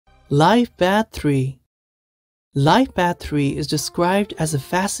Life Path 3. Life Path 3 is described as a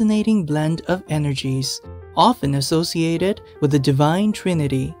fascinating blend of energies, often associated with the Divine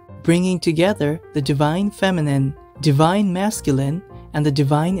Trinity, bringing together the Divine Feminine, Divine Masculine, and the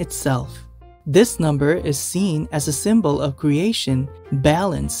Divine itself. This number is seen as a symbol of creation,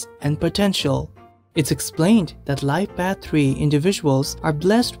 balance, and potential. It's explained that Life Path 3 individuals are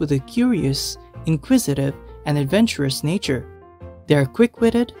blessed with a curious, inquisitive, and adventurous nature. They are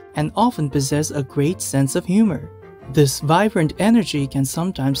quick-witted and often possess a great sense of humor. This vibrant energy can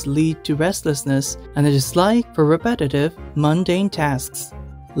sometimes lead to restlessness and a dislike for repetitive, mundane tasks.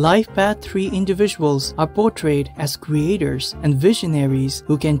 Life Path 3 individuals are portrayed as creators and visionaries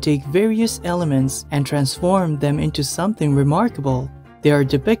who can take various elements and transform them into something remarkable. They are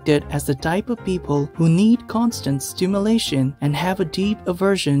depicted as the type of people who need constant stimulation and have a deep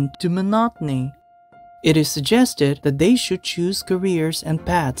aversion to monotony. It is suggested that they should choose careers and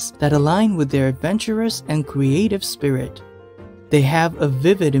paths that align with their adventurous and creative spirit. They have a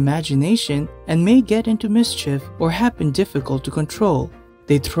vivid imagination and may get into mischief or have been difficult to control.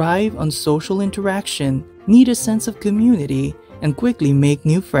 They thrive on social interaction, need a sense of community, and quickly make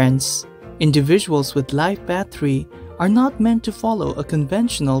new friends. Individuals with Life Path 3 are not meant to follow a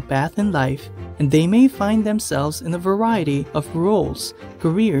conventional path in life, and they may find themselves in a variety of roles,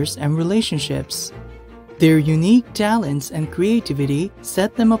 careers, and relationships. Their unique talents and creativity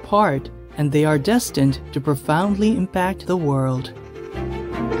set them apart, and they are destined to profoundly impact the world.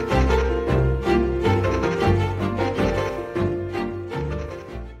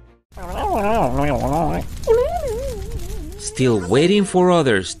 Still waiting for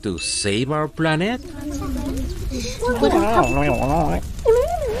others to save our planet?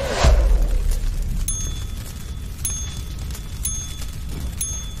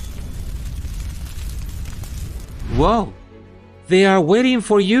 Whoa! They are waiting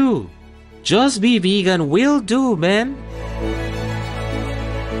for you! Just be vegan will do, man!